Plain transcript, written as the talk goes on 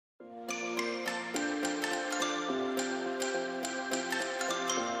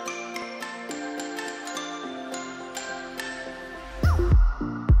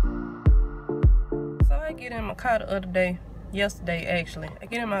my car the other day, yesterday actually. I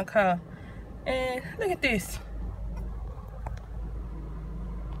get in my car and look at this.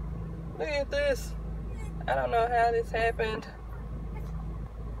 Look at this. I don't know how this happened.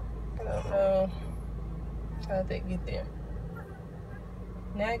 I don't know how they get there.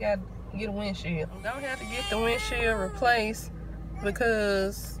 Now I gotta get a windshield. I'm gonna have to get the windshield replaced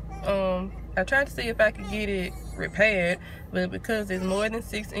because I tried to see if I could get it repaired, but because it's more than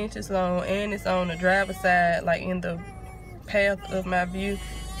 6 inches long and it's on the driver's side, like in the path of my view,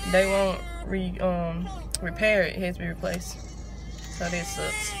 they won't repair it. It has to be replaced. So that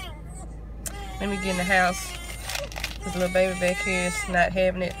sucks. Let me get in the house. This little baby back here is not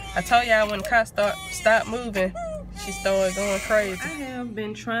having it. I told y'all when the car stopped moving, she started going crazy. I have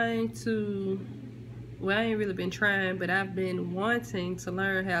been trying to, well, I ain't really been trying, but I've been wanting to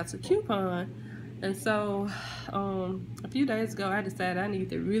learn how to coupon. And so a few days ago I decided I need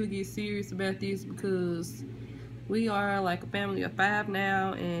to really get serious about this because we are like a family of 5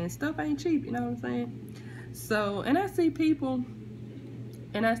 now and stuff ain't cheap, you know what I'm saying? So, and I see people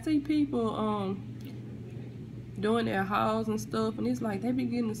doing their hauls and stuff, and it's like they be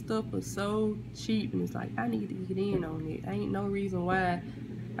getting the stuff for so cheap, and it's like I need to get in on it. Ain't no reason why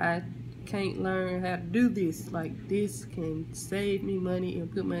I can't learn how to do this. Like, this can save me money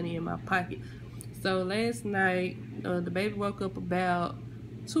and put money in my pocket. So last night the baby woke up about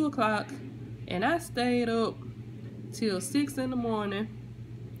 2 o'clock and I stayed up till 6 in the morning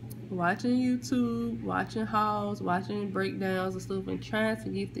watching YouTube, watching hauls, watching breakdowns and stuff, and trying to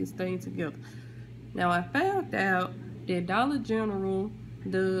get this thing together. Now I found out that Dollar General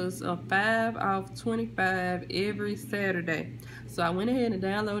does a 5 off 25 every Saturday. So I went ahead and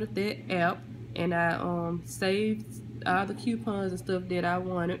downloaded that app and I saved all the coupons and stuff that I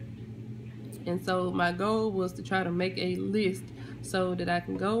wanted. And so my goal was to try to make a list so that I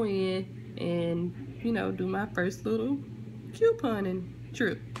can go in and, you know, do my first little couponing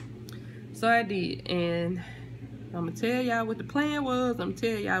trip. So I did, and I'm gonna tell y'all what the plan was. I'm gonna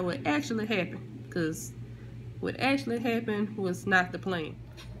tell y'all what actually happened, because what actually happened was not the plan.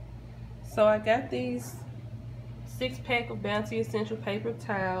 So I got these 6-pack of Bounty Essential paper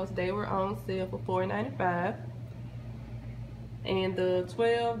towels. They were on sale for $4.95. And the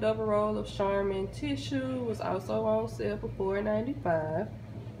 12 double roll of Charmin tissue was also on sale for $4.95.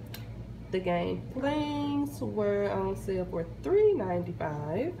 The Gain Flings were on sale for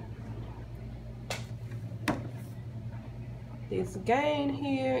 $3.95. This Gain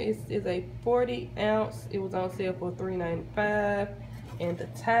here is a 40 ounce. It was on sale for $3.95. And the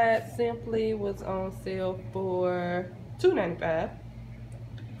Tide Simply was on sale for $2.95.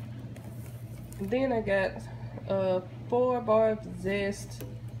 Then I got 4 bar of Zest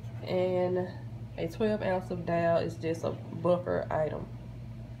and a 12 ounce of Dow. Is just a buffer item.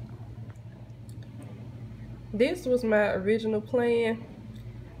 This was my original plan.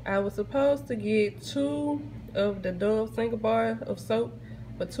 I was supposed to get 2 of the Dove single bar of soap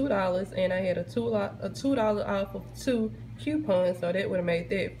for $2, and I had a $2 off of 2 coupons, so that would have made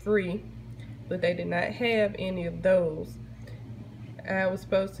that free, but they did not have any of those. I was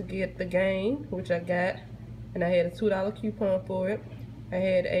supposed to get the Gain, which I got, and I had a $2 coupon for it. I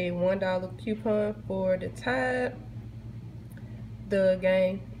had a $1 coupon for the Tide, the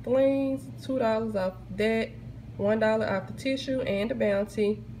Gain Flings, $2 off that, $1 off the tissue and the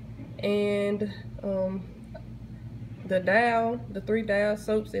Bounty, and the Dow, the 3 Dow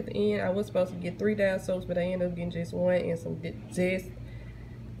soaps at the end. I was supposed to get 3 Dow soaps, but I ended up getting just 1 and some Zest.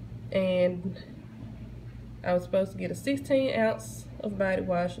 And I was supposed to get a 16 ounce of body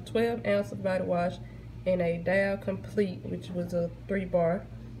wash, a 12 ounce of body wash, and a Dow Complete, which was a 3 bar.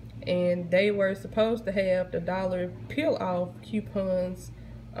 And they were supposed to have the $1 peel off coupons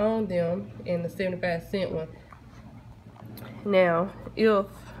on them and the 75-cent one. Now, if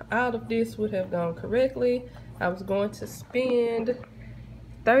all of this would have gone correctly, I was going to spend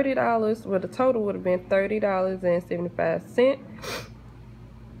 $30. Well, the total would have been $30.75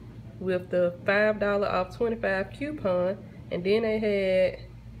 with the $5 off 25 coupon. And then they had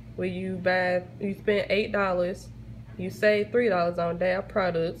where you spend $8, you save $3 on Dow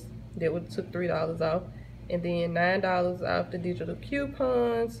products. That would have took $3 off, and then $9 off the digital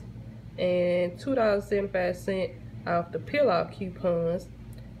coupons, and $2.75 off the peel off coupons,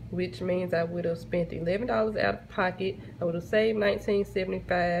 which means I would have spent $11 out of pocket. I would have saved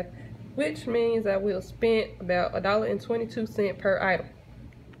 $19.75, which means I would have spent about $1.22 per item.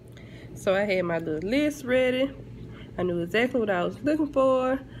 So I had my little list ready. I knew exactly what I was looking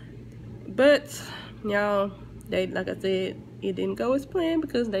for, but y'all, like I said, it didn't go as planned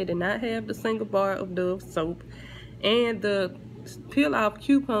because they did not have the single bar of Dove soap, and the peel off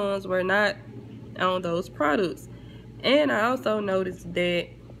coupons were not on those products. And I also noticed that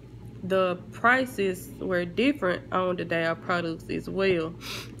the prices were different on the Dow products as well.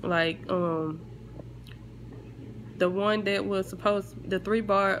 Like the one that was the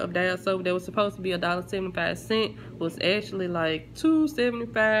 3-bar of Dow soap that was supposed to be $1.75 was actually like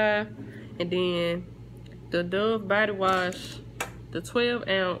 $2.75. And then the Dove body wash, the 12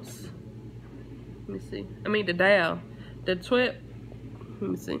 ounce, let me see, I mean the Dow, the 12, let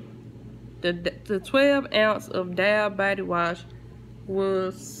me see, the 12 ounce of Dow body wash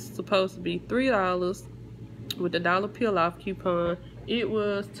was supposed to be $3 with the dollar peel off coupon. It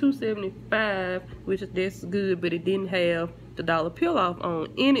was $2.75, which that's good, but it didn't have the dollar peel off on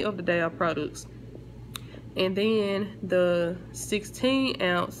any of the Dow products. And then the 16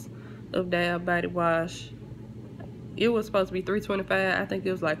 ounce of Dow body wash, it was supposed to be $3.25. I think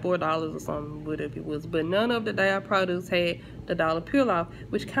it was like $4 or something, whatever it was. But none of the Dow products had the dollar peel off,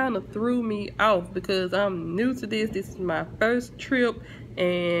 which kind of threw me off because I'm new to this. This is my first trip,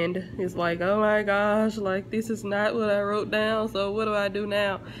 and it's like, oh my gosh, like this is not what I wrote down, so what do I do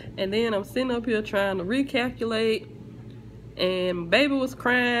now? And then I'm sitting up here trying to recalculate, and baby was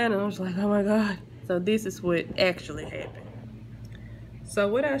crying, and I was like, oh my God. So this is what actually happened. So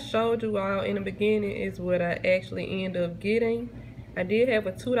what I showed you all in the beginning is what I actually end up getting. I did have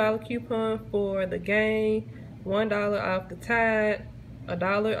a $2 coupon for the Gain, $1 off the Tide,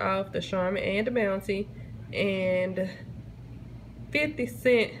 $1 off the Charmin and the Bounty, and 50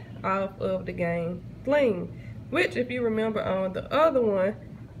 cents off of the Gain Fling, which if you remember on the other one,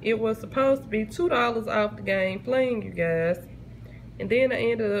 it was supposed to be $2 off the Gain Fling, you guys. And then I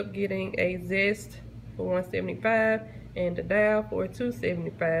ended up getting a Zest for $1.75 and the Dow for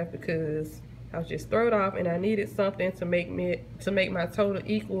 $2.75 because I was just thrown off and I needed something to make my total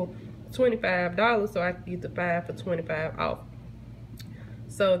equal $25 so I could get the 5 for $25 off.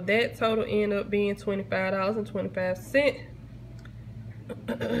 So that total ended up being $25.25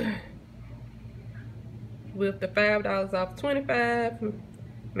 with the $5 off 25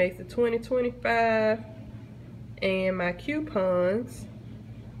 makes it $20.25, and my coupons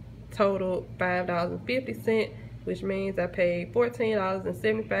totaled $5.50, which means I paid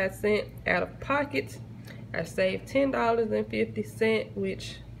 $14.75 out of pocket. I saved $10.50,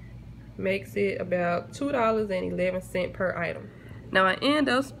 which makes it about $2.11 per item. Now I end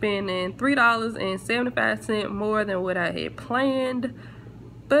up spending $3.75 more than what I had planned,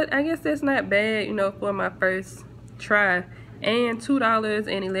 but I guess that's not bad, you know, for my first try. And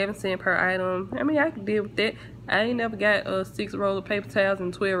 $2.11 per item. I mean, I can deal with that. I ain't never got a 6 roll of paper towels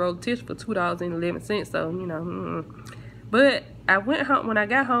and 12 roll of tissue for $2.11, so you know. But I went home. When I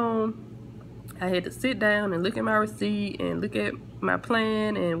got home, I had to sit down and look at my receipt and look at my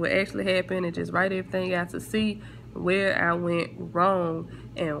plan and what actually happened and just write everything out to see where I went wrong.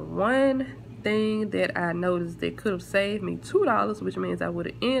 And one thing that I noticed that could have saved me $2, which means I would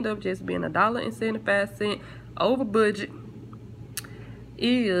have ended up just being $1.75 over budget,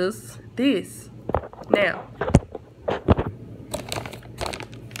 is this. Now,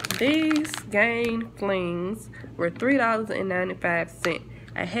 these Gain Flings were $3.95.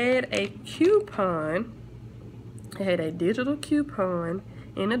 I had a coupon, I had a digital coupon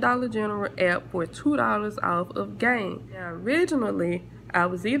in the Dollar General app for $2 off of Gain. Now, originally, I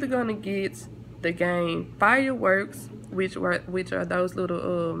was either gonna get the Gain Fireworks, which are those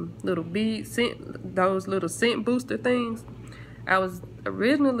little bead scent, those little scent booster things. I was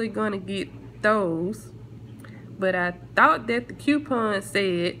originally gonna get those, but I thought that the coupon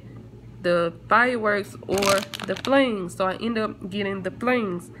said the Fireworks or the Flings, so I ended up getting the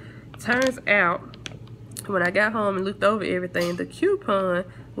Flings. Turns out, when I got home and looked over everything, the coupon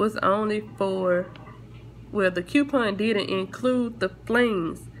was only for, well, the coupon didn't include the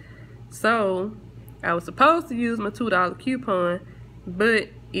Flings. So I was supposed to use my $2 coupon, but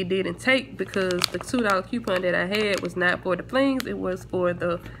it didn't take because the $2 coupon that I had was not for the Flings, it was for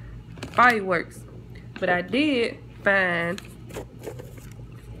the Fireworks. But I did find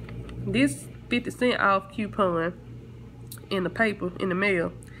this 50 cents off coupon in the paper, in the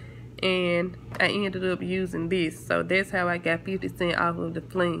mail, and I ended up using this. So that's how I got 50 cents off of the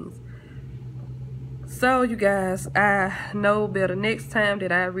Flings. So you guys, I know better next time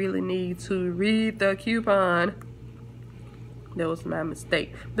that I really need to read the coupon. That was my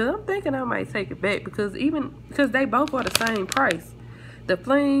mistake. But I'm thinking I might take it back because they both are the same price. The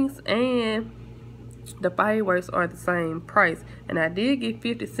Flings and the Fireworks are the same price. And I did get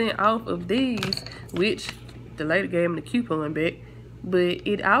 50 cents off of these, which the lady gave me the coupon back. But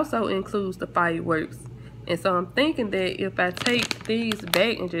it also includes the Fireworks. And so I'm thinking that if I take these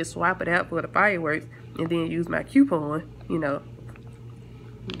back and just swap it out for the Fireworks and then use my coupon, you know,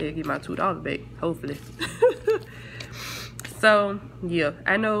 They'll get my $2 back, hopefully. So yeah,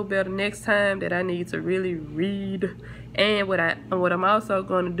 I know better next time that I need to really read. And what I'm also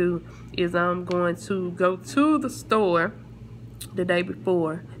going to do is I'm going to go to the store the day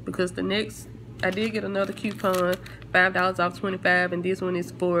before, because I did get another coupon, $5 off 25, and this one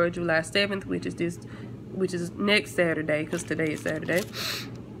is for July 7th, which is next Saturday, because today is Saturday.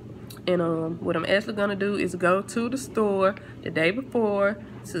 And what I'm actually gonna do is go to the store the day before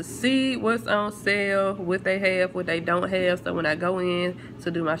to see what's on sale, what they have, what they don't have, so when I go in to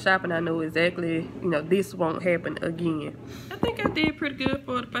do my shopping, I know exactly, this won't happen again. I think I did pretty good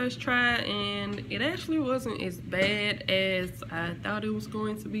for the first try, and it actually wasn't as bad as I thought it was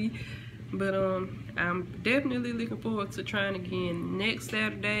going to be. But I'm definitely looking forward to trying again next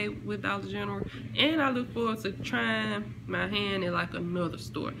Saturday with Dollar General, and I look forward to trying my hand at like another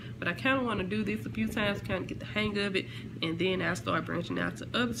store. But I kind of want to do this a few times to kind of get the hang of it, and then I'll start branching out to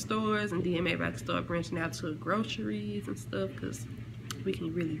other stores, and then maybe I can start branching out to groceries and stuff, because we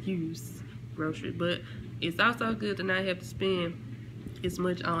can really use groceries. But it's also good to not have to spend as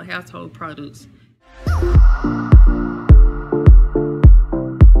much on household products.